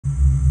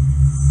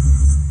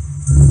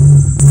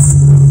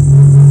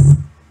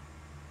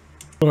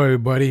Hello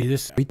everybody,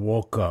 we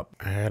woke up.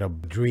 I had a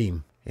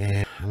dream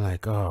and I'm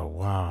like, oh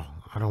wow,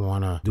 I don't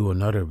want to do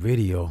another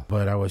video,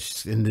 but I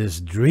was in this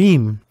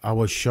dream. I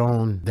was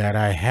shown that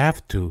I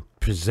have to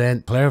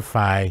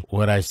clarify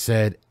what I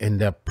said in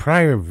the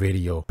prior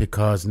video,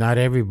 because not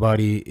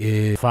everybody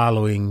is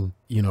following,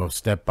 you know,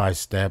 step by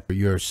step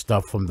your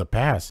stuff from the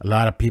past. A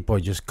lot of people are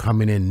just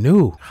coming in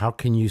new. How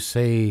can you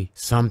say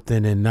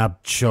something and not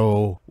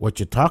show what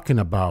you're talking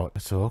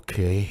about? So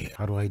okay,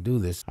 how do I do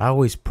this? I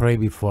always pray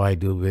before I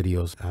do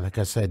videos. Like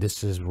I said,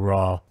 this is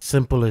raw,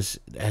 simple as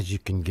you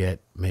can get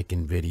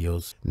making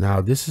videos.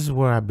 Now this is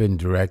where I've been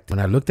directed.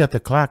 When I looked at the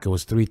clock, it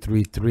was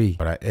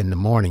 3:33 in the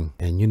morning,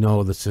 and you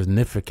know the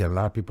significance. A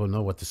lot of people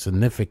know what the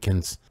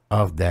significance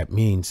of that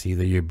means.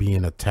 Either you're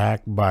being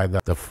attacked by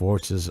the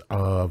forces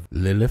of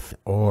Lilith,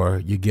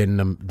 or you're getting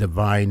a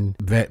divine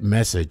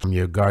message from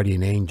your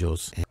guardian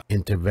angels.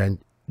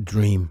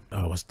 Dream.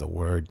 Oh, what's the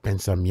word?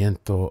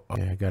 Pensamiento.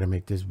 Okay, I gotta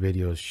make this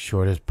video as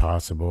short as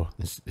possible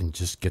and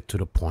just get to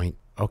the point.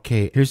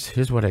 Okay,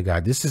 here's what I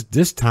got.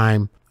 This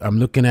time I'm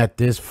looking at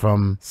this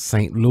from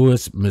St.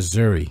 Louis,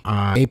 Missouri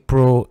on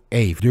April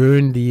 8th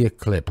during the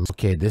eclipse.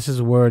 Okay, this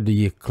is where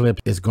the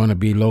eclipse is going to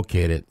be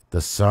located.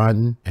 The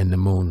sun and the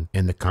moon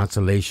in the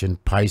constellation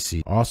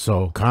Pisces.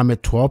 Also,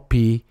 Comet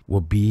 12P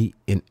will be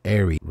in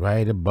Aries,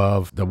 right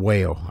above the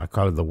whale. I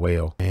call it the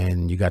whale.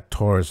 And you got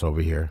Taurus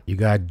over here. You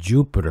got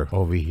Jupiter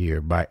over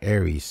here by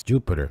Aries,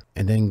 Jupiter.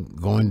 And then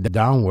going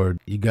downward,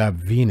 you got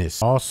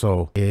Venus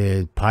also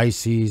in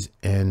Pisces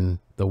and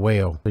the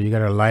whale. So you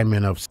got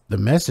alignment of the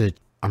message.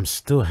 I'm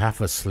still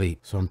half asleep,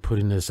 so I'm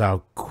putting this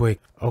out quick.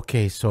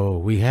 Okay, so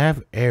we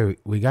have Aries.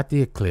 We got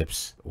the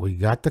eclipse. We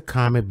got the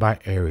comet by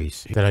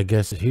Aries. That I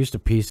guess here's the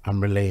piece I'm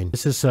relaying.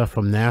 This is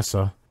from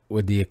NASA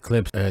with the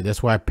eclipse.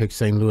 That's why I picked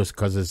St. Louis,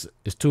 because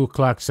it's 2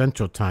 o'clock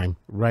Central Time,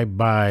 right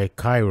by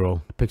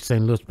Cairo. I picked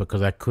St. Louis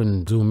because I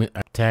couldn't zoom it.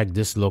 I tagged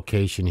this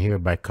location here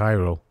by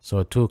Cairo. So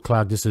at 2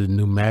 o'clock, this is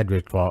New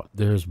Madrid fault.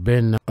 There's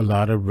been a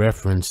lot of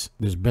reference.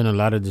 There's been a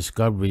lot of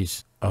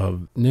discoveries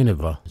of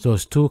Nineveh. So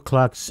it's 2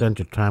 o'clock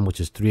Central Time, which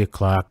is 3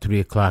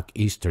 o'clock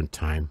Eastern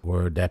Time,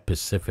 where that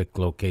Pacific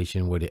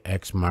location where the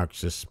X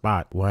marks the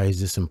spot. Why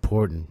is this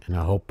important? And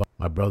I hope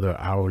my brother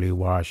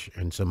HourlyWatch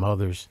and some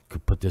others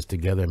could put this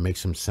together and make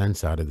some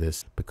sense out of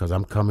this, because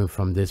I'm coming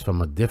from this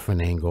from a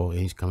different angle and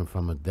he's coming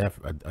from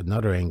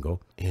another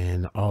angle,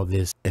 and all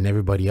this, and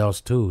everybody else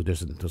too.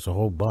 There's a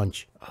whole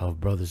bunch of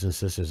brothers and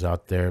sisters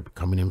out there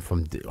coming in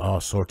from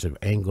all sorts of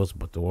angles,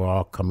 but we're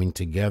all coming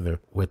together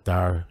with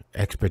our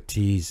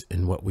expertise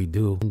in what we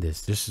do.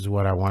 This is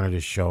what I wanted to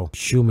show.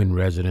 Schumann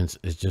resonance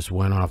is just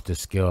went off the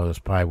scale. That's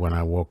probably when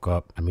I woke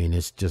up. I mean,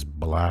 it's just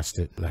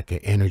blasted like an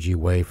energy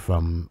wave.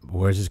 From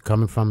where is it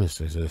coming from? Is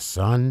it the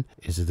sun?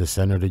 Is it the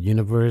center of the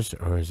universe?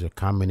 Or is it a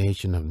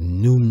combination of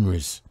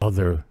numerous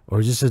other, or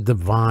is this a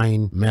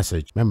divine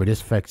message? Remember,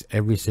 this affects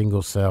every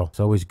single cell. It's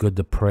always good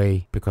to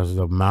pray because of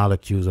the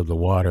molecules of the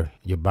water.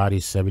 Your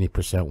body's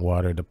 70%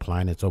 water. The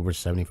planet's over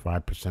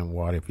 75%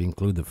 water. If you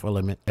include the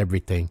filament,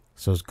 everything.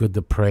 So it's good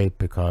to pray,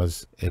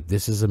 because if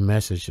this is a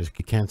message, you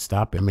can't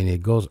stop it. I mean,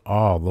 it goes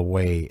all the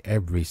way,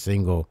 every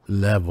single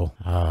level,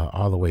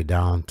 all the way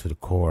down to the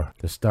core.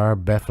 The star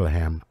of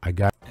Bethlehem.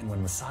 And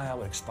when Messiah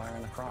would expire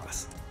on the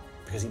cross,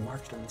 because he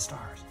marched in the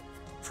stars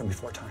from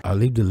before time. I'll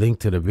leave the link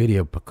to the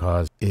video,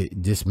 because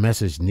this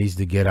message needs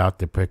to get out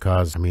there,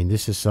 because I mean,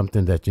 this is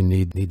something that you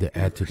need to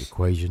add to the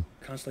equation.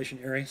 Constellation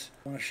Aries.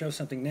 I want to show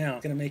something now.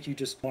 It's going to make you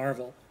just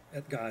marvel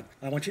at God.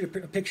 I want you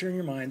to picture in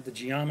your mind the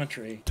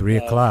geometry 3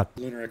 o'clock.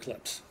 Lunar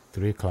eclipse.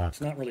 3 o'clock.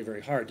 It's not really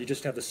very hard. You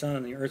just have the sun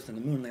and the earth and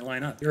the moon. They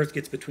line up. The earth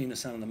gets between the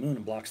sun and the moon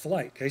and blocks the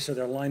light. Okay, so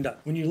they're lined up.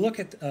 When you look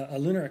at a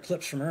lunar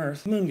eclipse from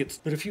Earth, the moon gets,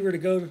 but if you were to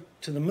go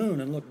to the moon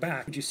and look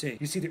back, what would you see?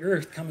 You see the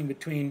earth coming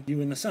between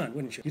you and the sun,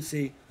 wouldn't you? You'd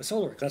see a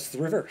solar eclipse. That's the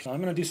reverse. So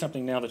I'm going to do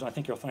something now that I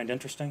think you'll find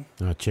interesting.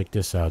 Now check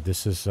this out.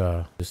 This is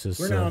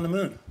we're now on the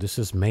moon. This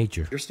is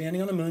major. You're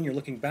standing on the moon. You're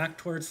looking back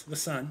towards the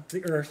sun,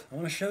 the earth. I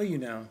want to show you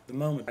now the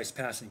moment is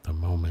passing. The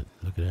moment.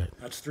 Look at that.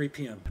 That's 3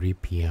 p.m. 3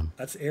 p.m.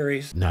 That's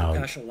Aries. Now, the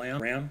Paschal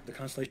Ram, the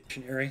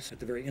constellation Aries,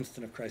 at the very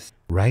instant of Christ.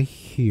 Right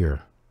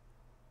here,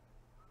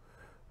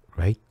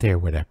 right there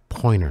where that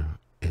pointer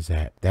is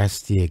at,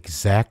 that's the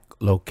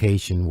exact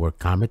location where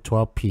Comet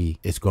 12P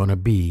is going to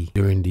be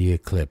during the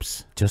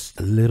eclipse. Just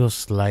a little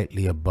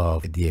slightly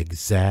above the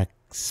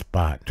exact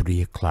spot,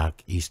 3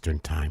 o'clock Eastern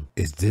Time.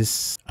 Is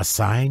this a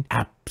sign?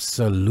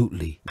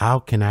 Absolutely. How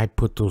can I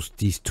put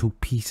these two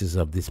pieces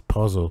of this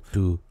puzzle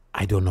to,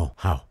 I don't know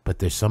how, but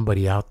there's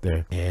somebody out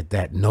there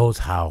that knows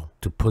how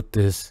to put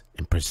this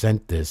and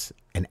present this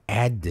and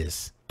add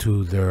this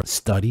to their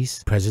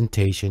studies,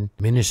 presentation,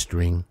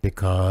 ministering,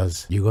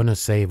 because you're going to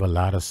save a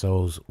lot of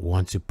souls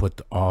once you put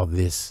all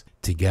this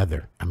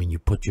together. I mean, you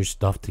put your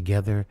stuff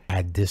together,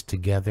 add this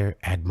together,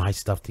 add my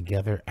stuff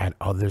together, add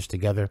others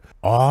together.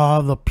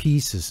 All the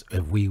pieces,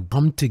 if we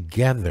come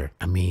together,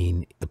 I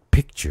mean, the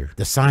picture,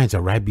 the signs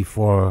are right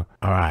before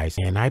our eyes.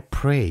 And I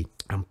prayed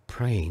I'm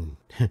praying.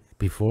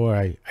 Before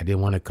I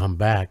didn't want to come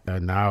back.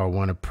 Now I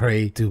want to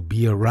pray to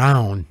be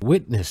around,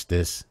 witness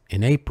this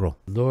in April.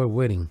 Lord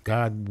willing,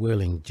 God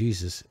willing,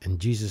 Jesus, in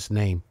Jesus'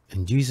 name.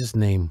 In Jesus'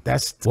 name.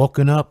 That's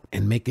woken up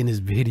and making this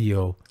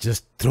video,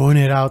 just throwing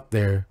it out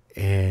there.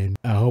 And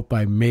I hope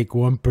I make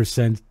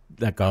 1%.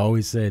 Like I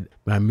always said,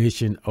 my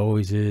mission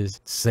always is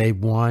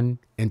save one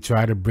and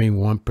try to bring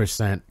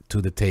 1%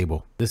 to the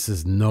table. This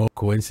is no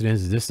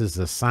coincidence. This is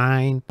a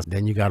sign.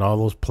 Then you got all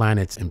those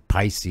planets in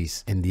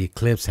Pisces and the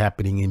eclipse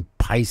happening in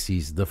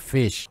Pisces, the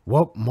fish.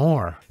 What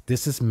more?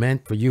 This is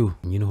meant for you.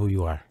 You know who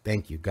you are.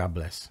 Thank you. God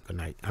bless. Good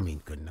night. I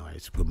mean, good night.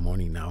 It's good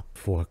morning now.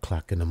 4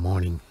 o'clock in the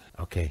morning.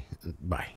 Okay. Bye.